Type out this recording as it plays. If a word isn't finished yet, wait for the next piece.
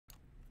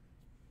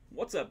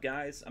What's up,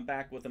 guys? I'm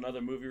back with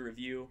another movie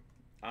review.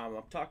 I'm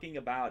talking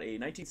about a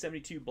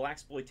 1972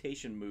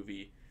 blaxploitation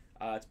movie.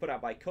 It's put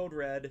out by Code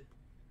Red,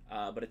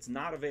 but it's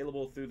not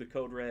available through the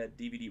Code Red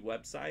DVD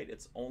website.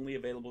 It's only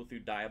available through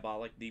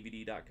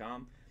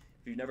DiabolikDVD.com.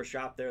 If you've never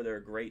shopped there, they're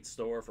a great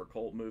store for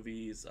cult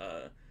movies,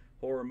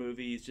 horror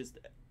movies, just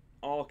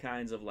all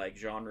kinds of like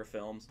genre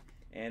films.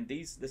 And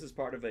this is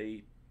part of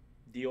a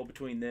deal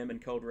between them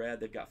and Code Red.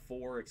 They've got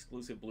 4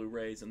 exclusive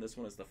Blu-rays, and this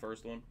one is the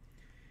first one.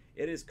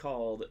 It is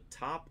called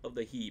Top of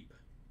the Heap,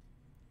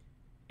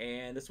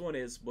 and this one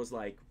was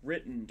like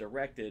written,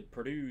 directed,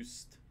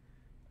 produced,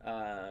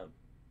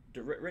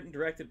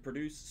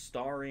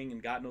 starring,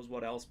 and God knows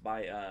what else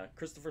by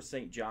Christopher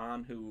St.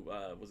 John, who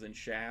was in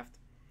Shaft.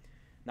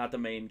 Not the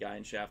main guy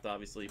in Shaft,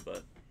 obviously,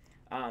 but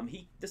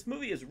this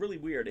movie is really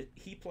weird.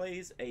 He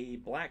plays a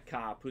black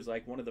cop who's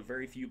like one of the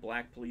very few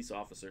black police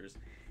officers.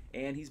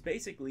 And he's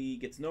basically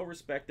gets no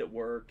respect at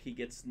work. He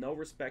gets no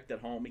respect at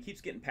home. He keeps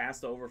getting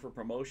passed over for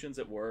promotions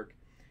at work.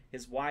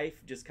 His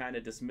wife just kind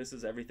of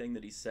dismisses everything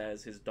that he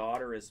says. His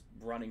daughter is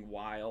running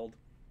wild.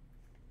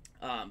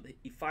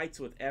 He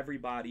fights with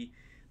everybody.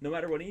 No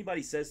matter what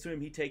anybody says to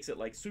him, he takes it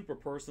like super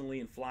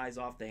personally and flies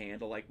off the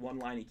handle. Like one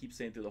line he keeps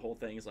saying through the whole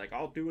thing is like,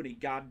 "I'll do any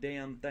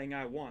goddamn thing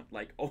I want,"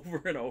 like over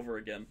and over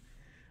again.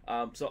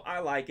 So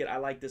I like it. I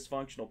like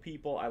dysfunctional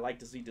people. I like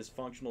to see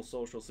dysfunctional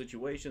social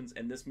situations,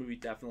 and this movie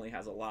definitely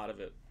has a lot of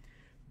it.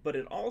 But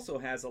it also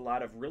has a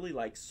lot of really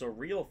like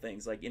surreal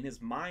things. Like in his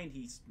mind,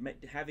 he's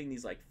having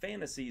these like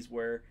fantasies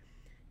where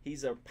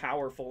he's a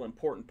powerful,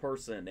 important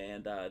person,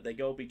 and they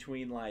go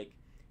between like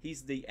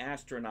he's the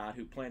astronaut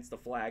who plants the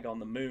flag on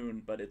the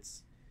moon, but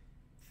it's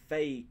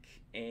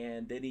fake,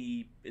 and then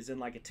he is in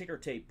like a ticker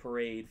tape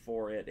parade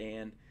for it,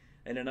 and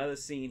in another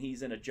scene,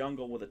 he's in a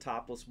jungle with a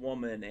topless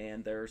woman,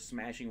 and they're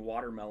smashing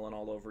watermelon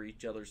all over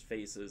each other's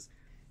faces.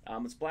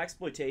 It's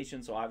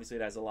blaxploitation, so obviously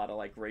it has a lot of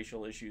like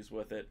racial issues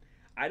with it.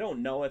 I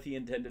don't know if he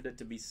intended it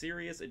to be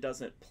serious. It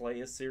doesn't play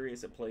as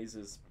serious. It plays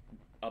as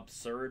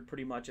absurd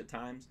pretty much at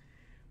times.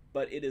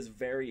 But it is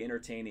very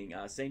entertaining.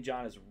 St.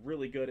 John is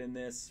really good in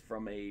this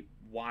from a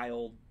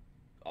wild,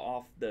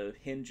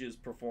 off-the-hinges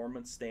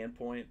performance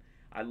standpoint.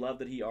 I love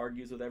that he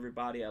argues with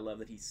everybody. I love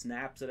that he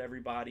snaps at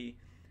everybody.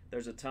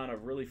 There's a ton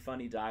of really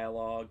funny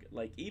dialogue,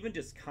 like even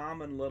just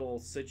common little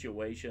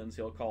situations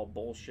he'll call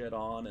bullshit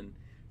on and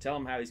tell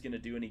him how he's going to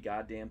do any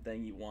goddamn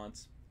thing he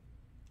wants.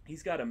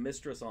 He's got a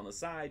mistress on the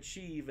side.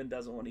 She even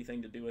doesn't want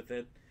anything to do with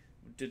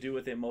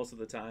him most of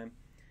the time.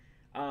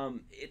 I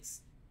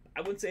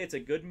wouldn't say it's a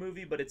good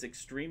movie, but it's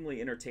extremely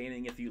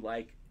entertaining if you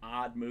like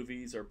odd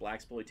movies or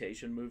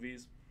blaxploitation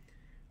movies.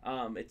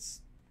 It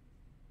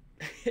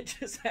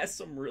just has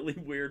some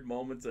really weird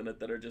moments in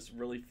it that are just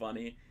really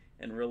funny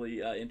and really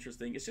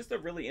interesting. It's just a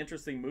really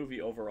interesting movie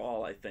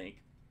overall, I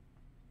think.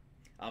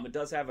 It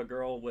does have a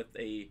girl with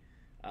a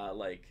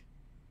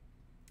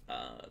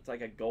it's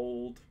like a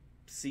gold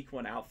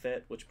sequin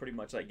outfit, which pretty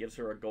much like gives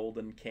her a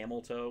golden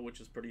camel toe,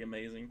 which is pretty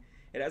amazing.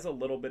 It has a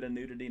little bit of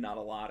nudity, not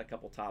a lot, a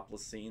couple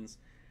topless scenes.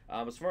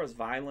 As far as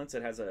violence,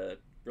 it has a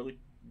really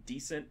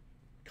decent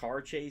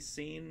car chase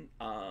scene.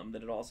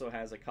 Then it also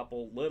has a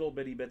couple little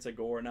bitty bits of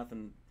gore,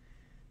 nothing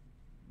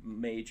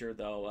major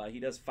though. He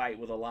does fight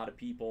with a lot of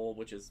people,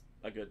 which is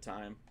a good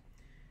time.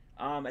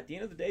 At the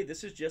end of the day,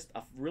 this is just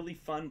a really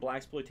fun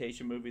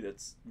blaxploitation movie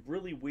that's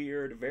really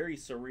weird, very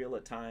surreal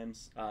at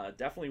times.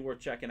 Definitely worth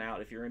checking out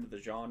if you're into the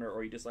genre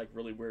or you just like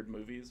really weird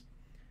movies.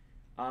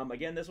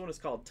 Again, this one is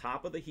called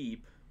Top of the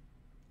Heap,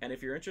 and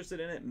if you're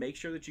interested in it, make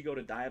sure that you go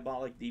to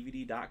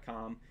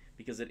DiabolikDVD.com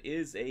because it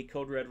is a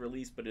Code Red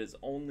release, but it is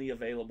only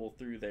available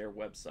through their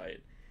website.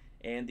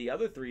 And the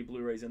other 3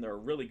 Blu-rays in there are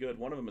really good.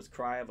 One of them is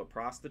Cry of a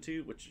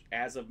Prostitute, which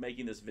as of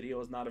making this video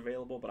is not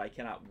available, but I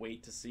cannot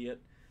wait to see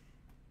it.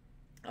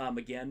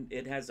 Again,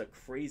 it has a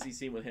crazy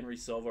scene with Henry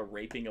Silva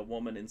raping a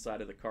woman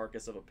inside of the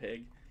carcass of a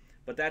pig.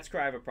 But that's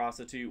Cry of a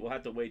Prostitute. We'll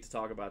have to wait to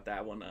talk about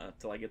that one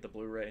till I get the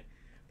Blu-ray.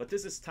 But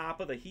this is Top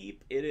of the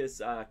Heap. It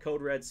is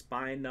Code Red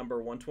Spine number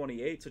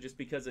 128, so just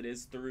because it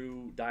is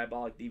through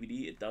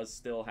DiabolikDVD, it does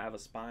still have a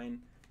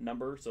spine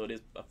number, so it is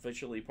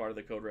officially part of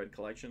the Code Red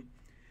collection.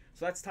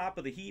 So that's Top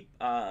of the Heap.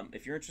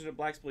 If you're interested in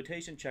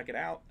blaxploitation, check it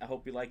out. I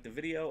hope you liked the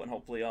video, and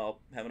hopefully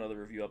I'll have another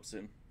review up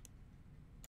soon.